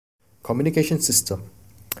Communication system.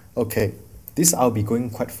 Okay, this I'll be going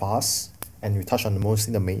quite fast and we touch on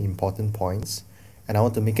mostly the main important points. And I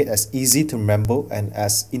want to make it as easy to remember and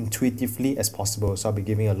as intuitively as possible. So I'll be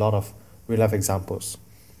giving a lot of real life examples.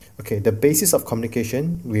 Okay, the basis of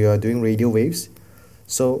communication, we are doing radio waves.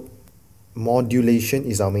 So modulation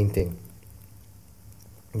is our main thing.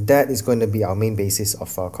 That is going to be our main basis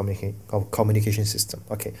of our communication system.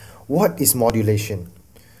 Okay, what is modulation?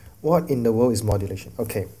 What in the world is modulation?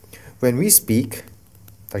 Okay, when we speak,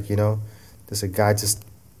 like there's a guy just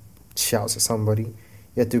shouts at somebody,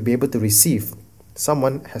 you have to be able to receive.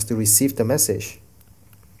 Someone has to receive the message.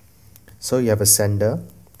 So you have a sender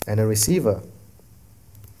and a receiver.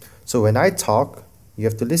 So when I talk, you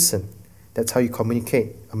have to listen. That's how you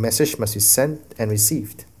communicate. A message must be sent and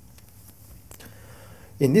received.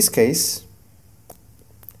 In this case,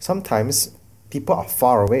 sometimes people are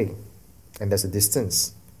far away and there's a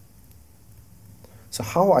distance. So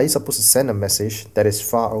how are you supposed to send a message that is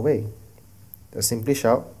far away? Just simply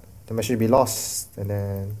shout, the message will be lost, and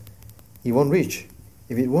then it won't reach.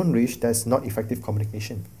 If it won't reach, that's not effective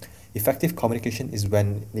communication. Effective communication is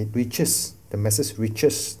when it reaches, the message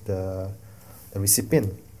reaches the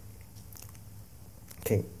recipient.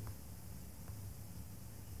 Okay.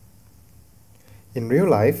 In real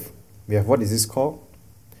life, we have what is this called?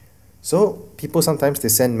 So people sometimes they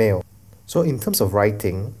send mail. So in terms of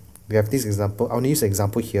writing, we have this example. I want to use the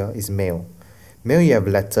example here is mail. Mail, you have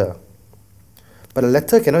letter. But a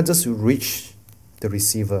letter cannot just reach the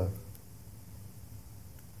receiver.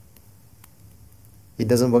 It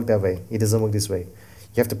doesn't work that way. It doesn't work this way.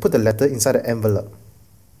 You have to put the letter inside the envelope.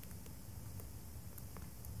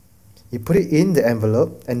 You put it in the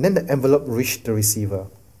envelope and then the envelope reaches the receiver.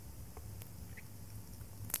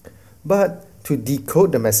 But to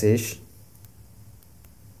decode the message,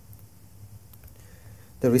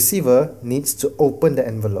 the receiver needs to open the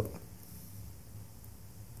envelope.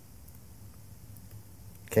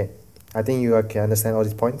 Okay, I think you can understand all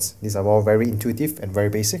these points. These are all very intuitive and very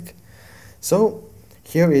basic. So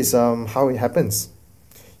here is how it happens.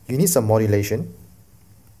 You need some modulation.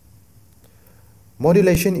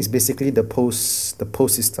 Modulation is basically the post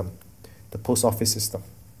system, the post office system.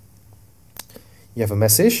 You have a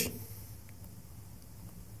message,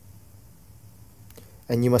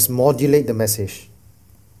 and you must modulate the message.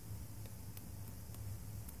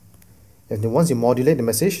 And then once you modulate the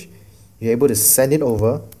message, you're able to send it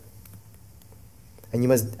over,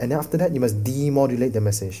 and after that you must demodulate the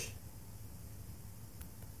message.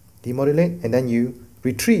 Demodulate, and then you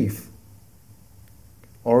retrieve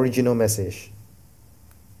original message.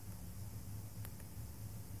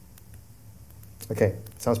 Okay,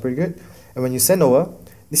 sounds pretty good. And when you send over,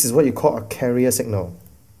 this is what you call a carrier signal.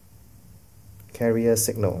 Carrier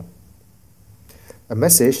signal. A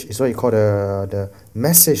message is what you call the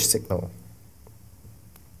message signal.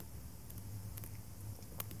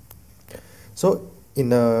 So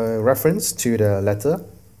in a reference to the letter,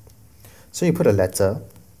 so you put a letter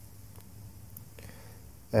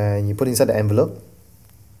and you put inside the envelope.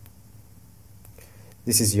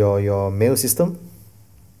 This is your mail system.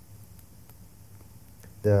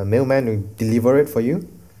 The mailman will deliver it for you.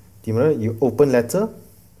 You open letter,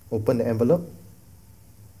 open the envelope,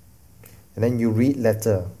 and then you read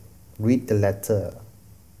the letter.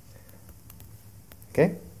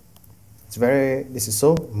 Okay? This is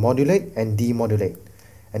so modulate and demodulate.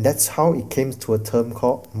 And that's how it came to a term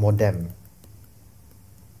called modem.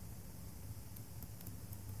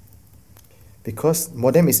 Because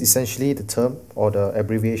modem is essentially the term or the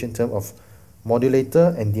abbreviation term of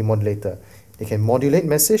modulator and demodulator. They can modulate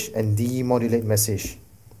message and demodulate message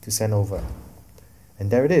to send over. And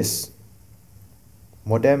there it is.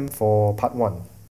 Modem for part 1.